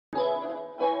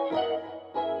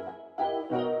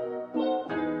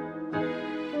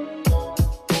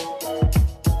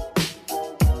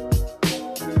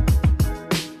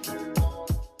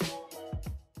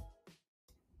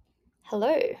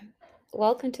Hello,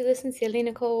 welcome to the Sincerely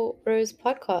Nicole Rose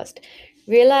podcast.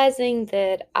 Realizing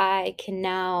that I can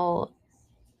now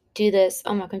do this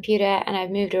on my computer and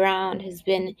I've moved around has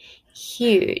been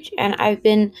huge, and I've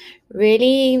been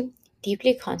really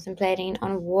deeply contemplating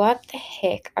on what the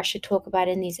heck I should talk about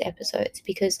in these episodes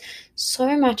because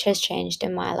so much has changed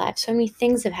in my life. So many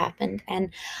things have happened,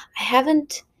 and I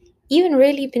haven't even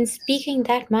really been speaking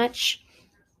that much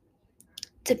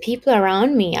to people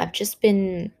around me. I've just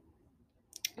been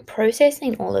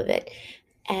processing all of it.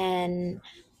 And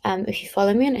if you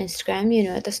follow me on Instagram, you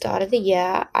know at the start of the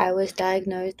year, I was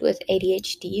diagnosed with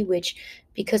ADHD, which,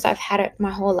 because I've had it my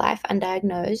whole life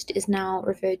undiagnosed, is now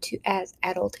referred to as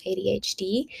adult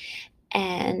ADHD.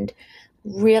 And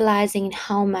realizing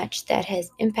how much that has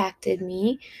impacted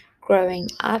me growing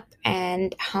up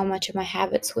and how much of my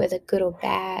habits, whether good or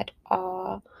bad,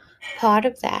 are part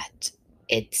of that.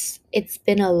 It's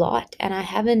been a lot, and I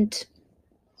haven't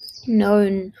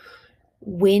known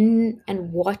when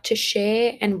and what to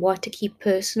share and what to keep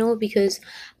personal, because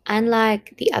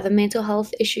unlike the other mental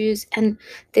health issues, and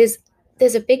there's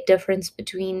a big difference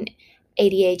between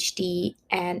ADHD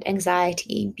and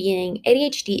anxiety. Being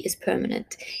ADHD is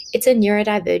permanent. It's a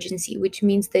neurodivergency, which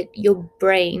means that your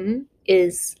brain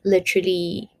is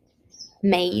literally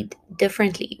made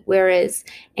differently, whereas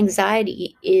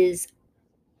anxiety is,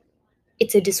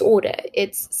 it's a disorder.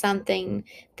 It's something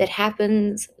that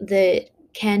happens that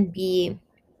can be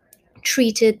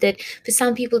treated, that for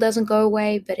some people doesn't go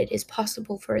away, but it is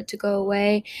possible for it to go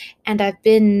away. And I've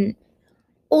been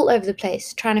all over the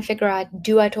place trying to figure out,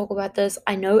 do I talk about this?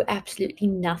 I know absolutely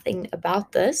nothing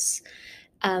about this.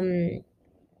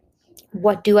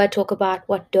 What do I talk about?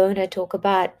 What don't I talk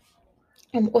about?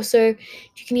 Also, if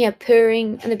you can hear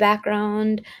purring in the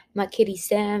background, my kitty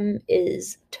Sam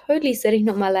is totally sitting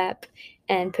on my lap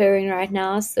and purring right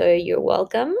now, so you're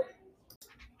welcome.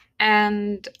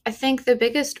 And I think the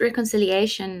biggest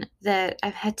reconciliation that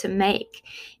I've had to make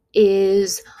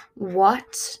is,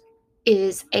 what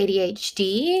is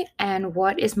ADHD and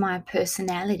what is my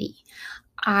personality?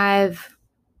 I've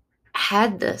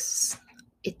had this.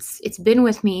 It's been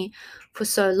with me for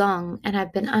so long, and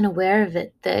I've been unaware of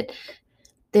it, that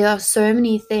there are so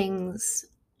many things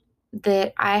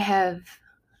that I have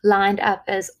lined up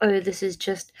as, oh, this is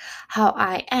just how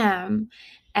I am,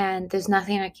 and there's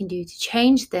nothing I can do to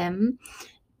change them.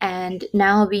 And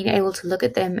now being able to look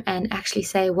at them and actually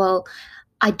say, well,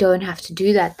 I don't have to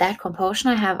do that. That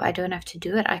compulsion I have, I don't have to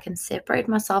do it. I can separate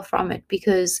myself from it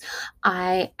because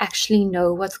I actually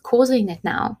know what's causing it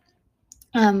now.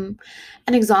 An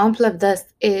example of this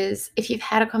is, if you've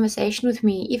had a conversation with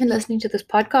me, even listening to this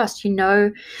podcast, you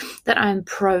know that I'm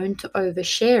prone to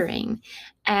oversharing.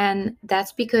 And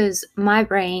that's because my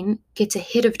brain gets a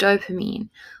hit of dopamine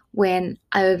when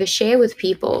I overshare with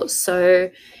people. So,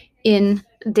 in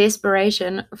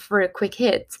desperation for a quick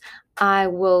hit, I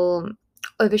will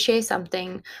overshare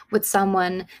something with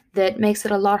someone that makes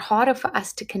it a lot harder for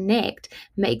us to connect,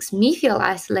 makes me feel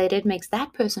isolated, makes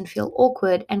that person feel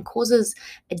awkward, and causes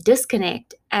a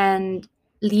disconnect and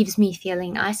leaves me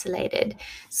feeling isolated.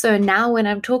 So now when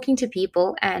I'm talking to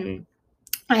people and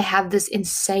I have this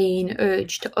insane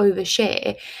urge to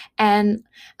overshare, and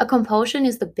a compulsion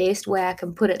is the best way I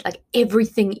can put it. Like,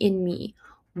 everything in me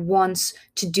wants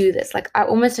to do this. Like, I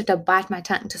almost have to bite my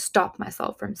tongue to stop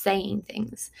myself from saying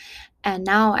things. And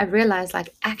now I realize,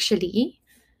 like, actually,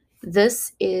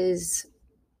 this is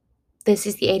the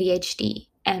ADHD.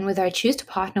 And whether I choose to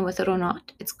partner with it or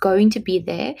not, it's going to be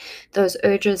there. Those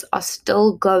urges are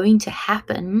still going to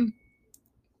happen,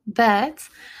 but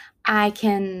I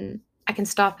can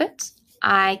stop it.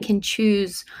 I can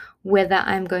choose whether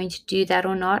I'm going to do that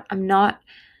or not. I'm not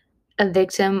a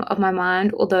victim of my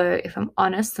mind, although if I'm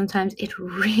honest, sometimes it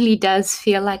really does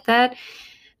feel like that.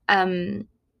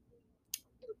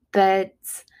 But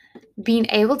being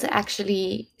able to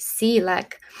actually see,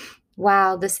 like,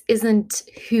 wow, this isn't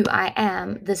who I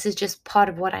am. This is just part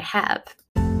of what I have.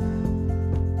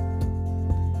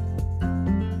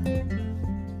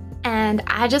 And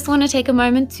I just want to take a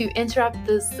moment to interrupt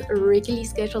this regularly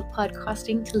scheduled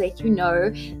podcasting to let you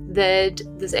know that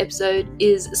this episode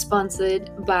is sponsored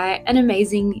by an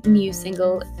amazing new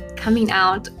single coming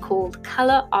out called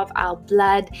Color of Our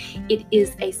Blood. It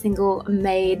is a single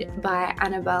made by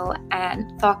Annabelle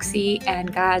and Foxy,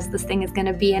 and guys, this thing is going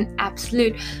to be an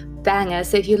absolute banger.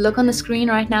 So if you look on the screen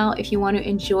right now, if you want to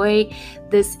enjoy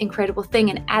this incredible thing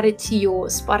and add it to your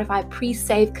Spotify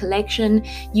pre-save collection,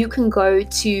 you can go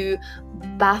to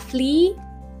Buffly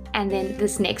and then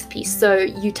this next piece. So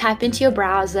you type into your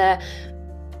browser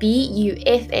buff.ly/,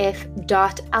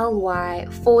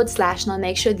 and I'll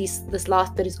make sure this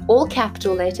last bit is all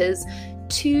capital letters,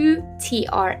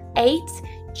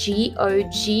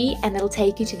 2TR8GOG, and it'll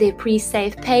take you to their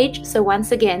pre-save page. So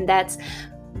once again, that's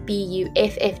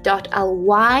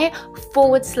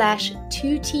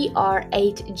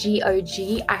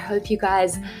buff.ly/2TR8GOG. I hope you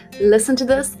guys listen to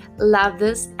this, love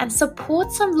this, and support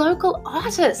some local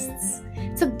artists.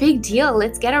 It's a big deal.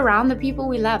 Let's get around the people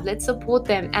we love. Let's support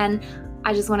them. And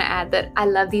I just want to add that I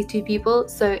love these two people,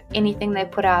 so anything they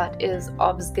put out is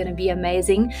obviously going to be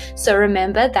amazing. So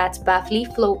remember, that's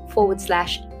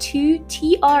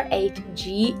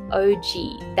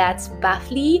buffly/2TR8GOG. That's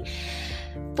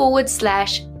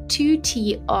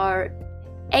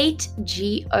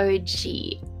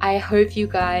buffly/2TR8GOG. I hope you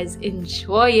guys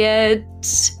enjoy it,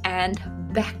 and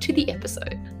back to the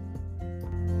episode.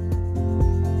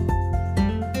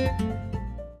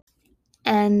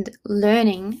 And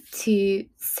learning to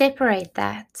separate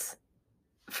that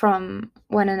from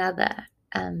one another.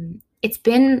 It's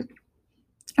been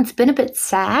a bit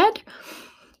sad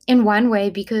in one way,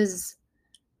 because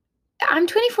I'm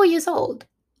 24 years old,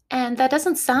 and that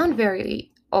doesn't sound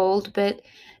very old, but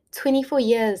 24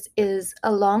 years is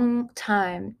a long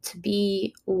time to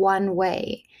be one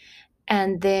way,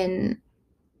 and then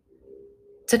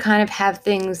to kind of have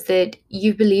things that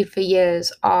you believe for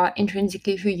years are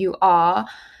intrinsically who you are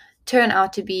turn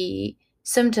out to be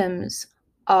symptoms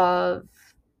of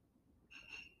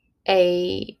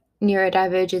a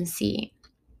neurodivergency,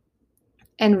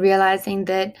 and realizing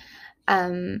that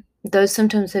those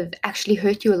symptoms have actually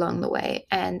hurt you along the way,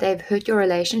 and they've hurt your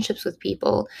relationships with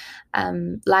people,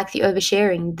 like the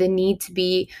oversharing, the need to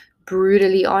be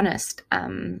brutally honest,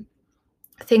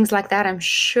 things like that, I'm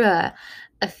sure,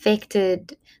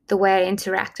 affected the way I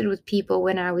interacted with people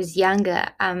when I was younger.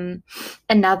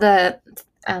 Another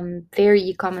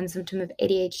very common symptom of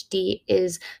ADHD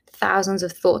is thousands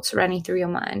of thoughts running through your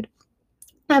mind.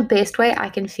 The best way I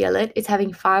can feel it is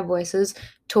having 5 voices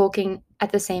talking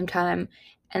at the same time,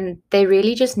 and they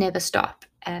really just never stop.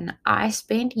 And I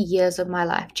spent years of my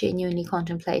life genuinely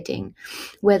contemplating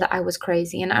whether I was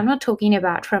crazy. And I'm not talking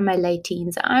about from my late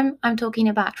teens. I'm talking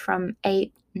about from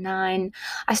 8, 9.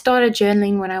 I started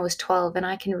journaling when I was 12, and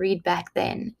I can read back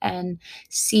then and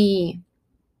see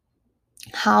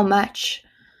how much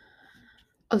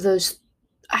those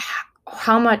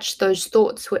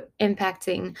thoughts were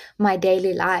impacting my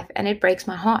daily life. And it breaks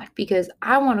my heart, because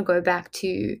I want to go back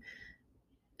to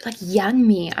like young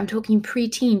me. I'm talking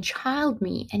preteen, child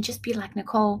me, and just be like,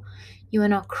 Nicole, you are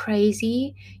not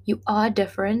crazy. You are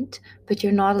different, but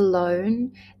you're not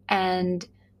alone. And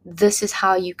this is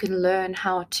how you can learn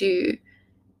how to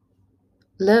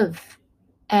live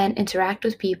and interact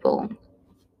with people.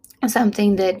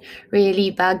 Something that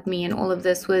really bugged me in all of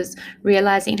this was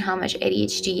realizing how much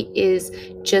ADHD is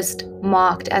just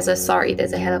marked as there's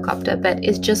a helicopter, but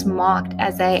it's just marked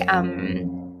as a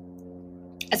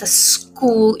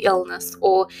school illness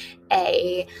or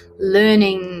a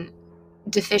learning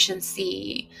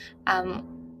deficiency,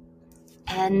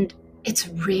 and it's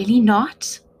really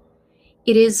not.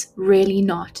 It is really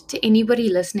not. To anybody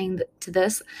listening to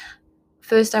this,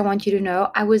 first I want you to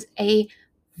know I was a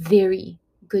very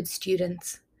good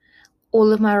student.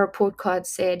 All of my report cards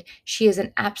said she is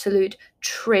an absolute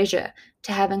treasure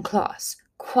to have in class.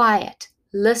 Quiet,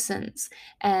 listens,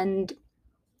 and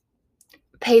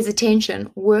pays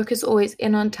attention. Work is always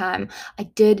in on time. I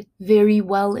did very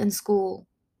well in school.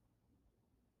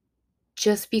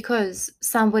 Just because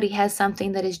somebody has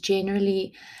something that is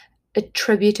generally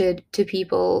attributed to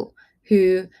people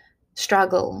who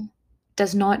struggle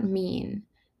does not mean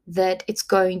that it's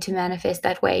going to manifest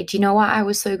that way. Do you know why I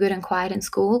was so good and quiet in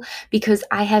school? Because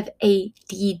I have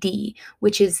ADD,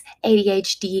 which is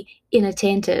ADHD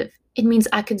inattentive. It means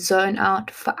I could zone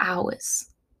out for hours.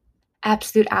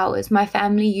 Absolute hours. My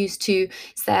family used to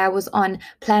say I was on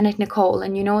Planet Nicole,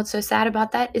 and you know what's so sad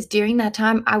about that is during that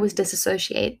time I was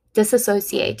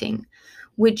disassociating,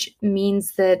 which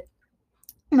means that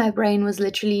my brain was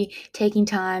literally taking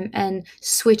time and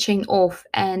switching off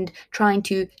and trying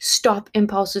to stop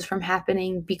impulses from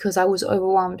happening because I was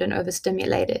overwhelmed and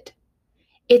overstimulated.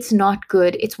 It's not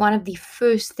good. It's one of the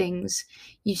first things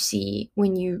you see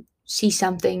when you see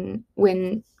something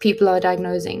when people are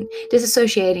diagnosing.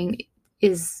 Disassociating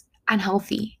is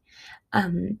unhealthy.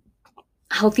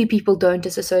 Healthy people don't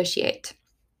disassociate.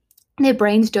 Their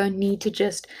brains don't need to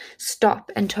just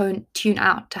stop and tune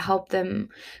out to help them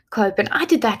cope. And I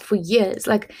did that for years.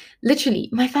 Like, literally,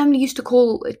 my family used to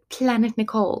call it Planet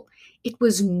Nicole. It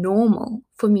was normal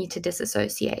for me to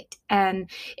disassociate. And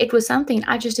it was something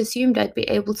I just assumed I'd be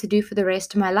able to do for the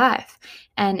rest of my life.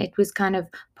 And it was kind of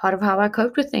part of how I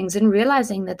coped with things, and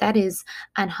realizing that that is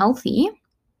unhealthy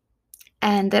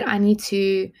and that I need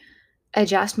to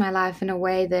adjust my life in a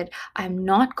way that I'm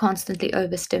not constantly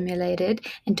overstimulated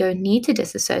and don't need to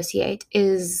disassociate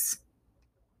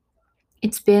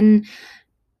it's been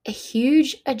a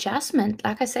huge adjustment.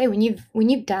 Like I say, when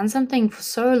you've done something for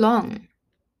so long,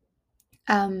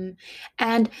 um,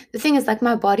 and the thing is, like,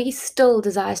 my body still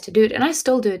desires to do it, and I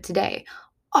still do it today,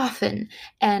 often.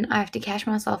 And I have to catch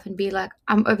myself and be like,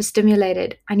 I'm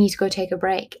overstimulated. I need to go take a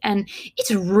break. And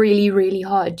it's really, really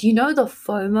hard. Do you know the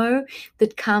FOMO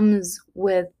that comes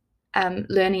with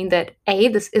learning that A,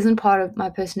 this isn't part of my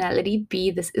personality, B,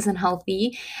 this isn't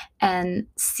healthy, and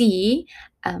C,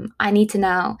 I need to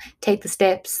now take the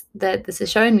steps that this has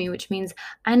shown me, which means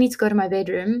I need to go to my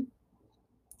bedroom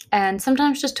and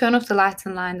sometimes just turn off the lights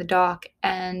and lie in the dark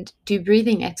and do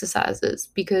breathing exercises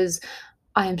because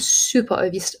I am super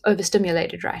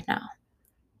overstimulated right now.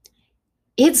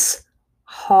 It's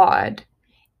hard.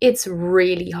 It's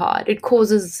really hard. It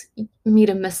causes me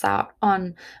to miss out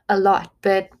on a lot,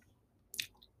 but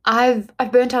I've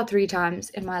burnt out 3 times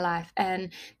in my life,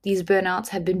 and these burnouts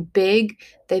have been big,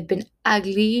 they've been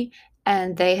ugly,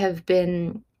 and they have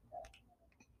been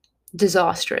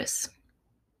disastrous.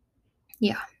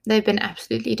 Yeah, they've been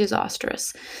absolutely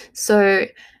disastrous. So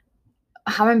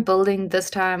how I'm building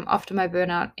this time after my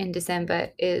burnout in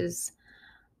December is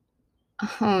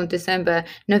November,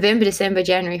 December,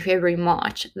 January, February,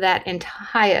 March. That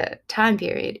entire time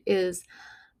period is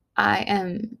I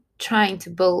am trying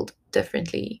to build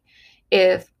differently.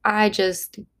 If I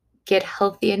just get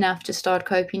healthy enough to start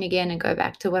coping again and go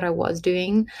back to what I was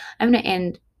doing, I'm going to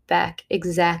end back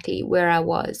exactly where I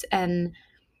was. And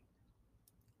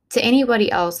to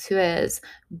anybody else who has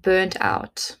burnt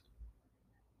out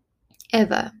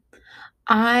ever,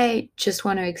 I just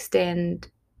want to extend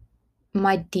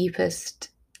my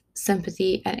deepest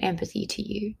sympathy and empathy to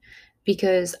you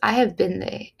because I have been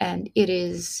there and it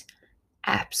is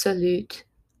absolute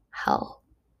hell.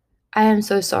 I am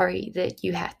so sorry that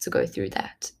you had to go through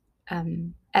that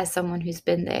as someone who's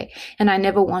been there, and I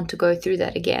never want to go through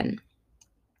that again.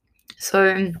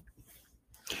 So,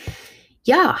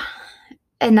 yeah,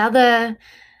 another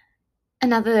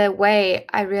way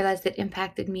I realized that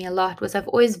impacted me a lot was I've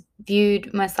always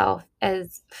viewed myself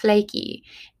as flaky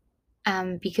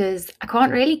because I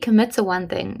can't really commit to one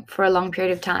thing for a long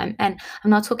period of time. And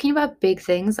I'm not talking about big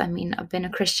things. I mean, I've been a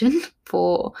Christian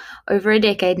for over a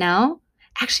decade now.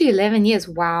 Actually, 11 years.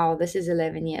 Wow, this is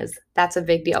 11 years. That's a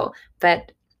big deal.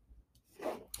 But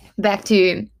back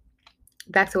to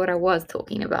what I was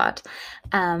talking about.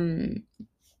 Um,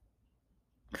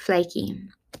 Flaky.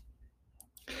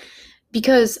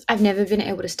 Because I've never been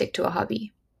able to stick to a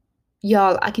hobby.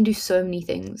 Y'all, I can do so many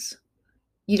things.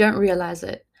 You don't realize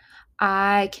it.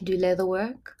 I can do leather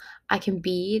work. I can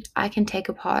bead. I can take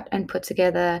apart and put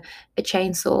together a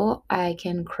chainsaw. I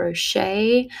can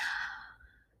crochet.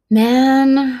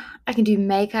 Man, I can do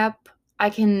makeup. I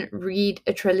can read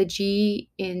a trilogy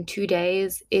in 2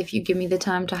 days if you give me the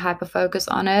time to hyper focus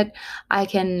on it. I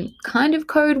can kind of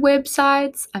code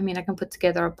websites. I mean, I can put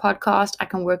together a podcast. I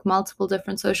can work multiple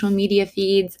different social media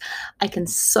feeds. I can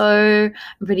sew.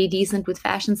 I'm pretty decent with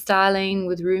fashion styling,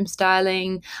 with room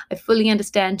styling. I fully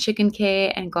understand chicken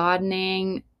care and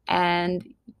gardening. And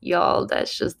y'all,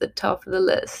 that's just the top of the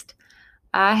list.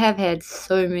 I have had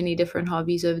so many different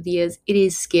hobbies over the years. It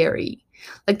is scary.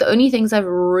 Like, the only things I've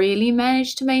really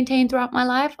managed to maintain throughout my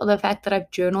life are the fact that I've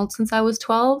journaled since I was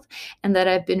 12 and that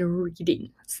I've been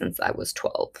reading since I was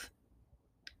 12.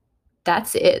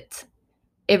 That's it.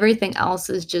 Everything else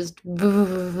is just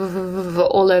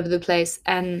all over the place.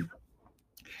 And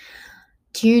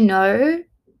do you know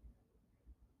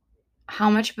how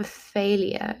much of a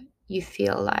failure you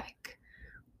feel like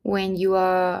when you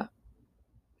are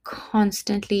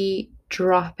constantly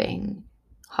dropping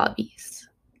hobbies?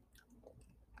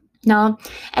 Now,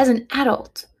 as an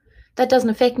adult, that doesn't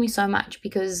affect me so much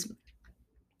because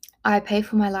I pay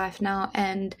for my life now,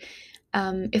 and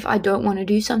if I don't want to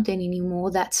do something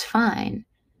anymore, that's fine.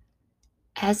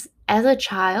 As a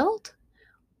child,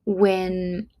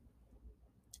 when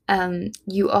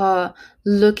you are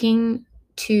looking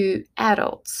to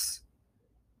adults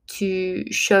to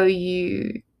show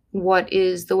you what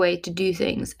is the way to do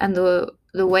things, and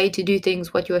the way to do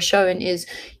things, what you're shown is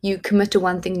you commit to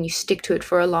one thing and you stick to it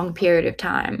for a long period of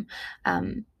time.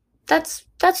 That's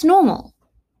normal.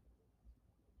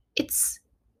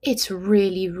 It's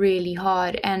really, really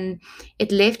hard, and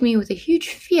it left me with a huge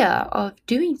fear of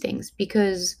doing things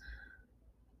because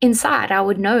inside I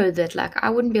would know that, like, I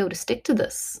wouldn't be able to stick to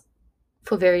this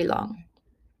for very long.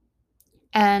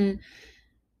 And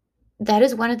that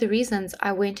is one of the reasons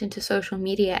I went into social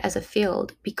media as a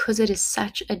field, because it is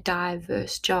such a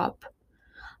diverse job.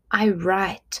 I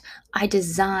write, I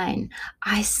design,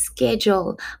 I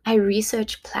schedule, I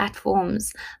research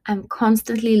platforms. I'm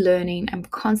constantly learning, I'm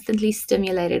constantly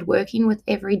stimulated. Working with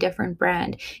every different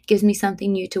brand gives me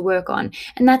something new to work on.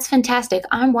 And that's fantastic.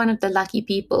 I'm one of the lucky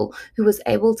people who was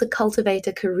able to cultivate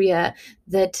a career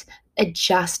that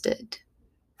adjusted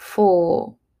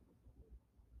for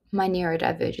my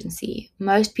neurodivergency.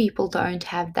 Most people don't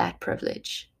have that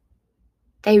privilege.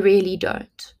 They really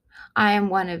don't. I am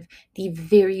one of the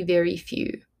very, very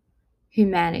few who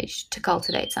managed to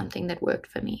cultivate something that worked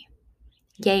for me.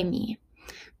 Yay me.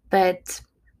 But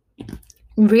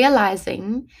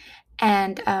realizing,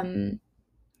 and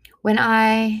when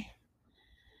I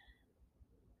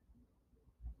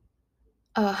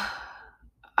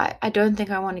don't think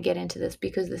I want to get into this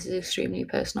because this is extremely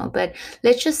personal, but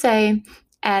let's just say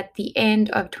at the end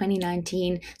of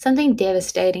 2019, something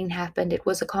devastating happened. It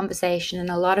was a conversation, and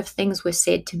a lot of things were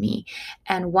said to me.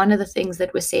 And one of the things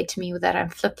that was said to me was that I'm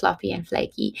flip floppy and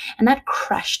flaky. And that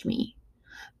crushed me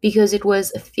because it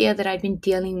was a fear that I'd been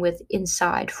dealing with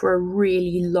inside for a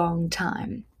really long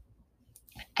time.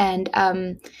 And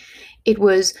it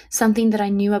was something that I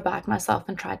knew about myself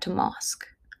and tried to mask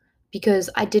because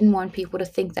I didn't want people to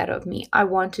think that of me. I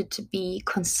wanted to be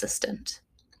consistent.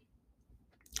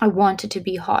 I wanted to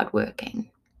be hardworking.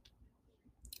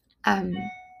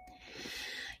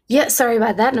 Yeah, sorry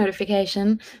about that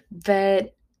notification,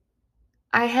 but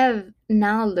I have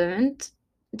now learned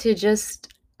to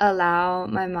just allow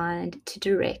my mind to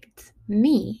direct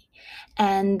me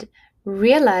and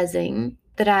realizing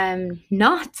that I'm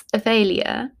not a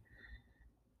failure.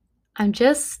 I'm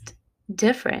just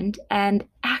different. And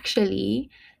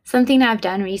actually, something I've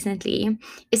done recently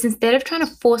is instead of trying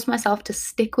to force myself to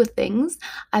stick with things,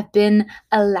 I've been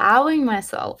allowing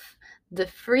myself the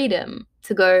freedom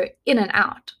to go in and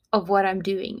out of what I'm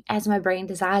doing as my brain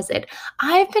desires it.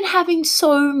 I've been having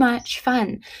so much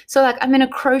fun. So, like, I'm in a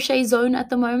crochet zone at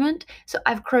the moment. So,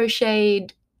 I've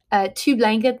crocheted 2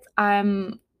 blankets.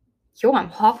 I'm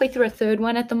halfway through a third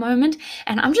one at the moment,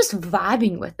 and I'm just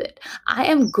vibing with it. I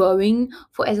am going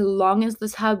for as long as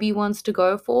this hubby wants to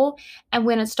go for, and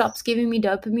when it stops giving me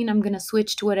dopamine, I'm going to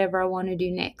switch to whatever I want to do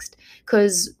next.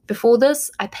 Because before this,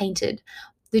 I painted.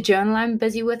 The journal I'm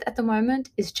busy with at the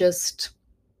moment is just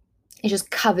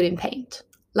covered in paint.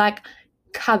 Like,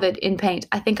 covered in paint.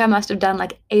 I think I must have done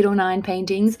like 8 or 9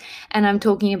 paintings, and I'm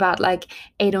talking about like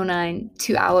 8 or 9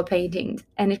 2-hour paintings,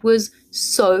 and it was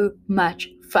so much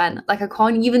fun. Like, I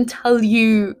can't even tell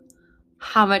you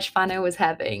how much fun I was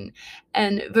having.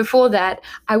 And before that,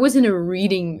 I was in a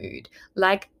reading mood.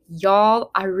 Like,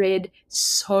 y'all, I read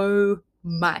so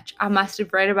much. I must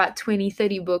have read about 20,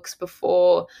 30 books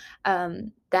before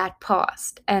that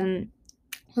passed. And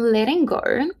letting go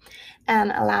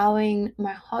and allowing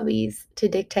my hobbies to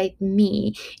dictate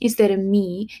me instead of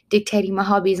me dictating my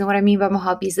hobbies. And what I mean by my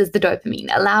hobbies is the dopamine,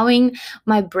 allowing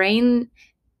my brain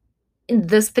in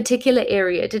this particular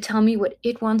area to tell me what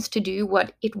it wants to do,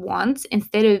 what it wants,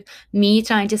 instead of me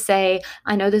trying to say,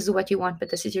 I know this is what you want, but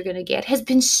this is you're going to get, has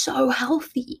been so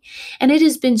healthy. And it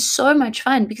has been so much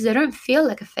fun because I don't feel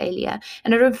like a failure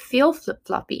and I don't feel flip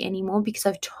floppy anymore because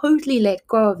I've totally let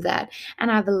go of that.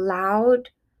 And I've allowed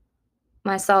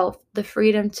myself the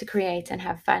freedom to create and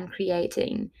have fun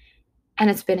creating. And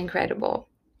it's been incredible.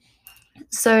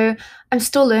 So I'm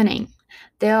still learning.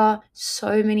 There are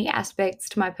so many aspects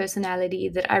to my personality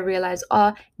that I realize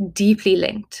are deeply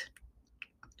linked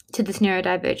to this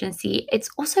neurodivergency. It's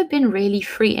also been really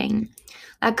freeing.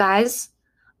 Like, guys,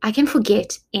 I can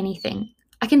forget anything,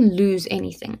 I can lose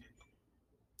anything.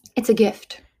 It's a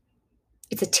gift.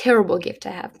 It's a terrible gift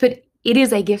to have, but it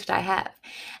is a gift I have.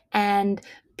 And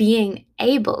being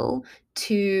able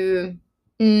to,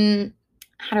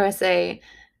 how do I say,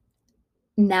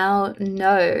 now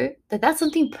know that that's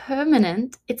something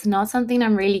permanent. It's not something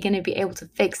I'm really going to be able to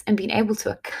fix, and being able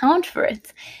to account for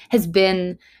it has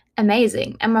been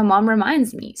amazing. And my mom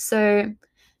reminds me. So,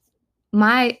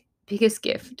 my biggest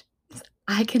gift is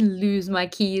I can lose my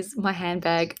keys, my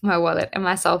handbag, my wallet, and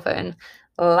my cell phone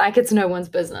like it's no one's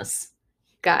business.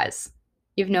 Guys,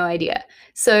 you've no idea.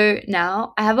 So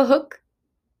now I have a hook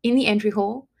in the entry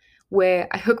hall where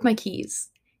I hook my keys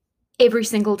every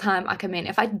single time I come in.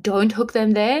 If I don't hook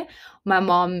them there, my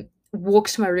mom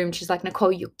walks to my room. She's like,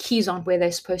 Nicole, your keys aren't where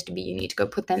they're supposed to be. You need to go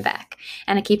put them back.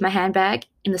 And I keep my handbag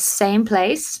in the same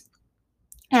place.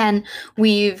 And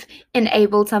we've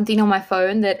enabled something on my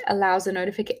phone that allows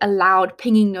allowed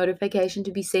pinging notification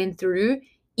to be sent through,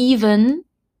 even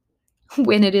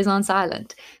when it is on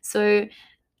silent. So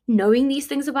knowing these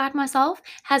things about myself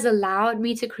has allowed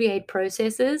me to create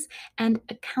processes and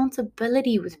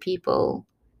accountability with people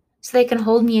so they can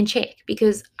hold me in check,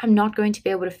 because I'm not going to be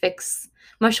able to fix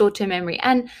my short-term memory.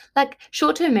 And like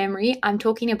short-term memory, I'm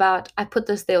talking about I put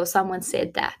this there or someone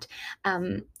said that.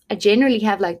 I generally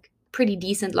have like pretty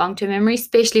decent long-term memory,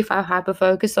 especially if I hyper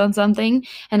focus on something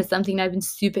and it's something I've been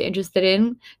super interested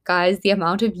in. Guys, the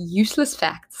amount of useless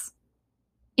facts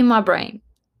in my brain,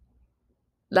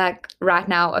 like right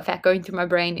now, a fact going through my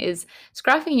brain is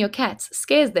scruffing your cats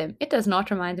scares them. It does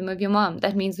not remind them of your mom.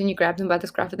 That means when you grab them by the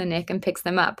scruff of the neck and picks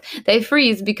them up, they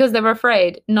freeze because they're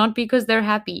afraid, not because they're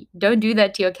happy. Don't do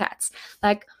that to your cats.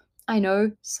 Like, I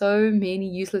know so many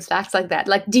useless facts like that.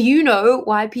 Like, do you know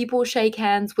why people shake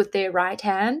hands with their right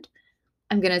hand?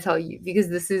 I'm going to tell you, because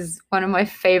this is one of my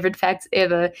favorite facts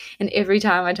ever. And every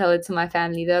time I tell it to my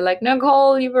family, they're like,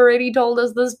 Nicole, you've already told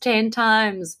us this 10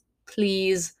 times.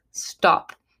 Please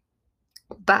stop.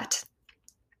 But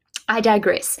I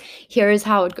digress. Here is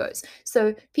how it goes.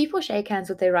 So people shake hands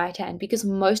with their right hand because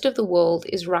most of the world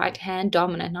is right hand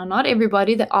dominant. Now, not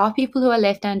everybody. There are people who are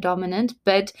left hand dominant,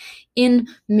 but in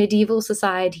medieval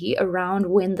society, around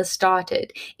when this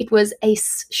started, it was a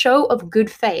show of good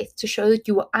faith to show that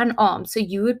you were unarmed. So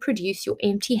you would produce your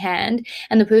empty hand,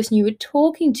 and the person you were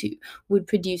talking to would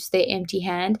produce their empty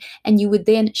hand, and you would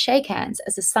then shake hands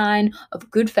as a sign of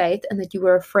good faith and that you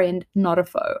were a friend, not a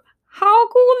foe. How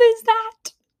cool is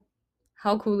that?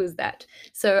 How cool is that?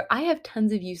 So I have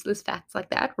tons of useless facts like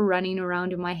that running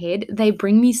around in my head. They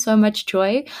bring me so much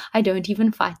joy. I don't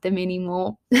even fight them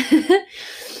anymore.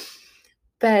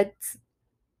 But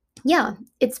yeah,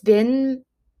 it's been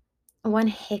one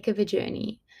heck of a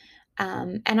journey.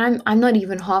 And I'm not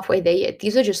even halfway there yet.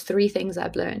 These are just 3 things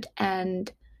I've learned,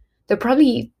 and they're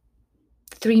probably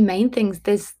 3 main things.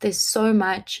 There's so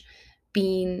much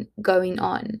been going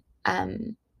on.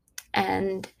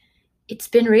 And it's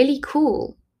been really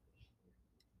cool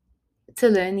to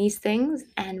learn these things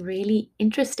and really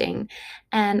interesting.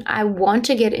 And I want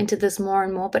to get into this more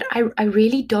and more, but I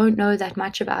really don't know that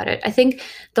much about it. I think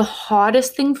the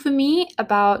hardest thing for me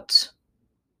about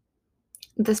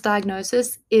this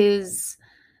diagnosis is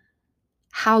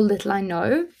how little I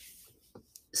know.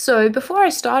 So before I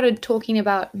started talking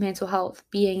about mental health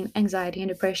being anxiety and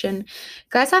depression,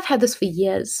 guys, I've had this for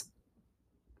years.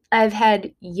 I've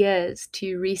had years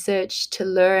to research, to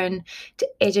learn, to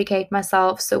educate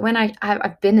myself. So when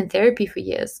I've been in therapy for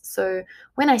years. So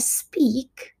when I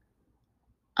speak,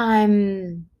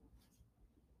 I'm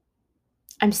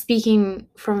speaking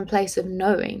from a place of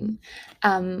knowing.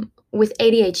 With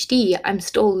ADHD, I'm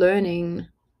still learning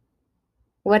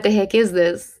what the heck is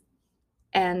this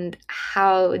and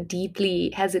how deeply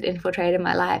has it infiltrated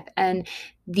my life. And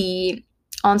the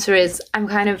answer is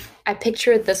I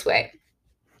picture it this way.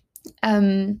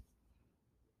 2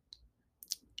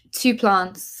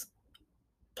 plants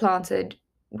planted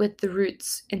with the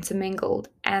roots intermingled,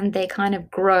 and they kind of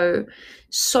grow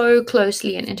so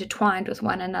closely and intertwined with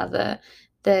one another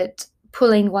that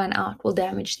pulling one out will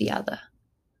damage the other.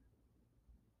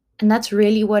 And that's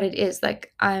really what it is.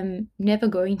 Like, I'm never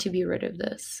going to be rid of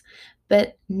this,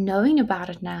 but knowing about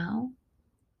it now,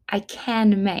 I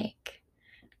can make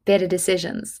better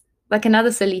decisions. Like,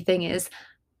 another silly thing is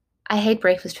I hate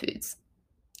breakfast foods.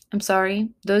 I'm sorry.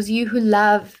 Those of you who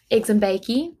love eggs and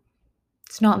bacon,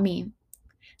 it's not me.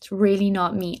 It's really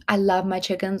not me. I love my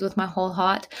chickens with my whole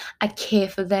heart. I care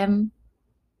for them.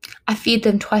 I feed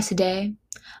them twice a day.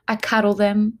 I cuddle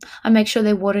them. I make sure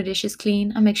their water dish is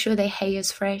clean. I make sure their hay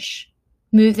is fresh.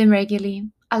 Move them regularly.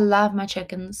 I love my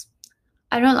chickens.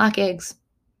 I don't like eggs.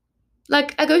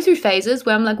 Like, I go through phases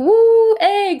where I'm like, woo,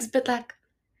 eggs. But like,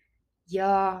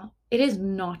 yeah, it is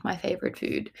not my favorite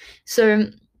food. So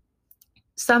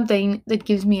something that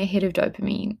gives me a hit of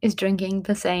dopamine is drinking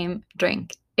the same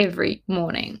drink every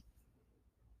morning.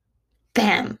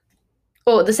 Bam.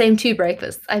 Or the same 2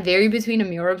 breakfasts. I vary between a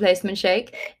meal replacement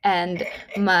shake and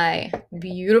my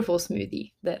beautiful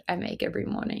smoothie that I make every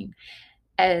morning.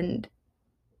 And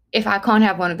if I can't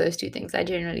have one of those 2 things, I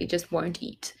generally just won't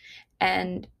eat.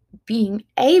 And being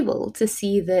able to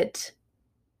see that,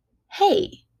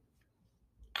 hey,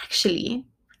 actually,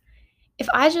 if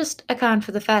I just account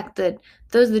for the fact that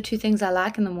those are the 2 things I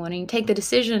like in the morning, take the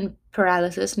decision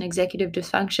paralysis and executive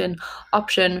dysfunction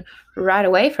option right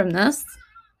away from this,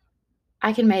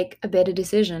 I can make a better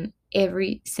decision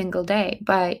every single day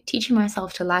by teaching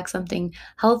myself to like something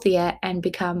healthier and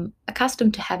become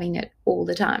accustomed to having it all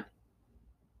the time.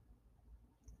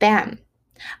 Bam.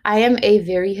 I am a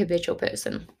very habitual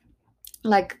person.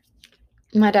 Like,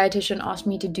 my dietitian asked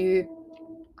me to do,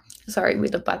 sorry, we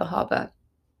live by the harbor.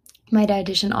 My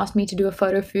dietitian asked me to do a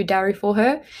photo food diary for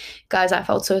her. Guys, I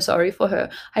felt so sorry for her.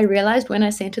 I realized when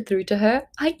I sent it through to her,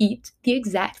 I eat the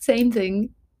exact same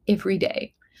thing every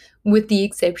day. with the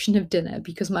exception of dinner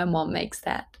because my mom makes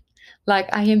that. Like,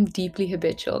 I am deeply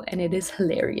habitual and it is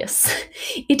hilarious.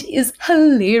 It is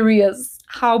hilarious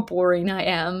how boring I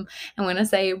am. And when I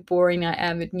say boring I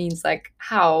am, it means like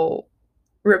how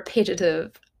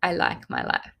repetitive I like my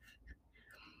life.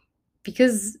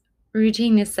 Because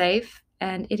routine is safe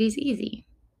and it is easy.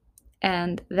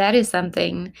 And that is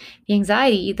something the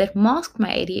anxiety that masked my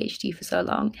ADHD for so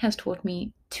long has taught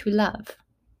me to love.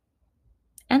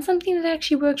 And something that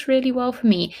actually works really well for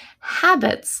me.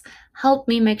 Habits help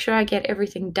me make sure I get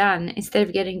everything done instead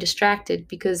of getting distracted,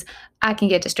 because I can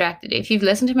get distracted. If you've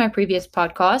listened to my previous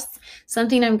podcasts,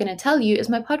 something I'm going to tell you is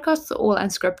my podcasts are all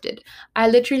unscripted. I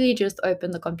literally just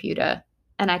open the computer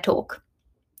and I talk.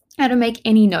 I don't make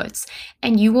any notes.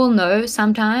 And you will know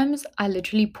sometimes I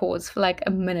literally pause for like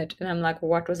a minute and I'm like,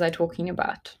 what was I talking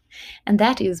about? And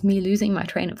that is me losing my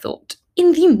train of thought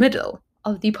in the middle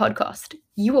of the podcast.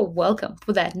 You are welcome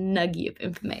for that nugget of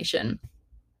information.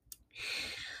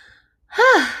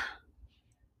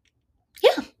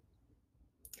 Yeah.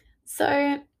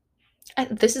 So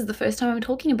this is the first time I'm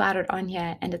talking about it on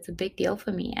here, and it's a big deal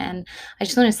for me. And I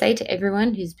just want to say to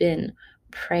everyone who's been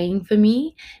praying for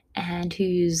me and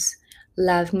who's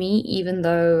loved me, even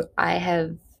though I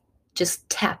have just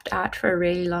tapped out for a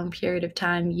really long period of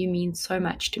time, you mean so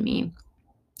much to me.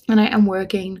 And I am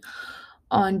working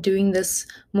on doing this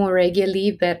more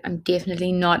regularly, but I'm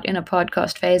definitely not in a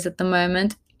podcast phase at the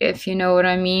moment, if you know what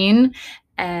I mean.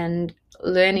 And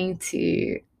learning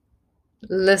to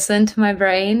listen to my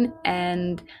brain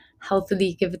and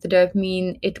healthily give it the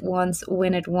dopamine it wants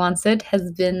when it wants it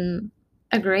has been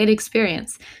a great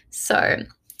experience. So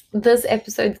this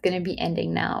episode's going to be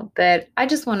ending now, but I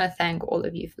just want to thank all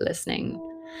of you for listening.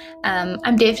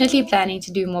 I'm definitely planning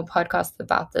to do more podcasts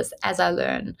about this as I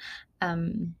learn.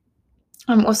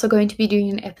 I'm also going to be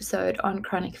doing an episode on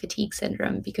chronic fatigue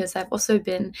syndrome because I've also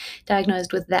been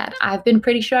diagnosed with that. I've been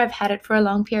pretty sure I've had it for a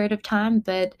long period of time,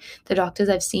 but the doctors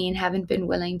I've seen haven't been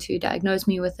willing to diagnose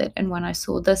me with it. And when I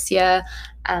saw this year,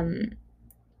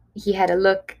 he had a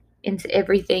look into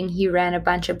everything. He ran a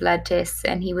bunch of blood tests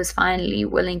and he was finally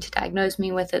willing to diagnose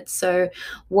me with it. So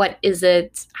what is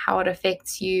it? How it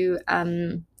affects you?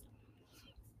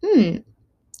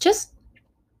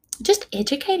 Just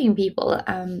educating people.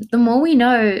 The more we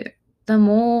know, the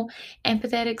more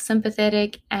empathetic,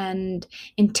 sympathetic, and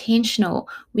intentional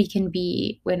we can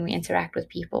be when we interact with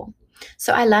people.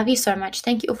 So I love you so much.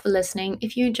 Thank you all for listening.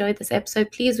 If you enjoyed this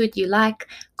episode, please would you like,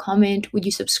 comment, would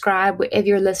you subscribe wherever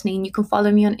you're listening? You can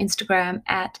follow me on Instagram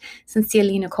at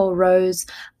Sincerely Nicole Rose.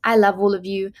 I love all of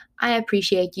you. I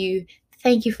appreciate you.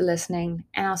 Thank you for listening,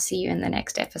 and I'll see you in the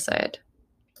next episode.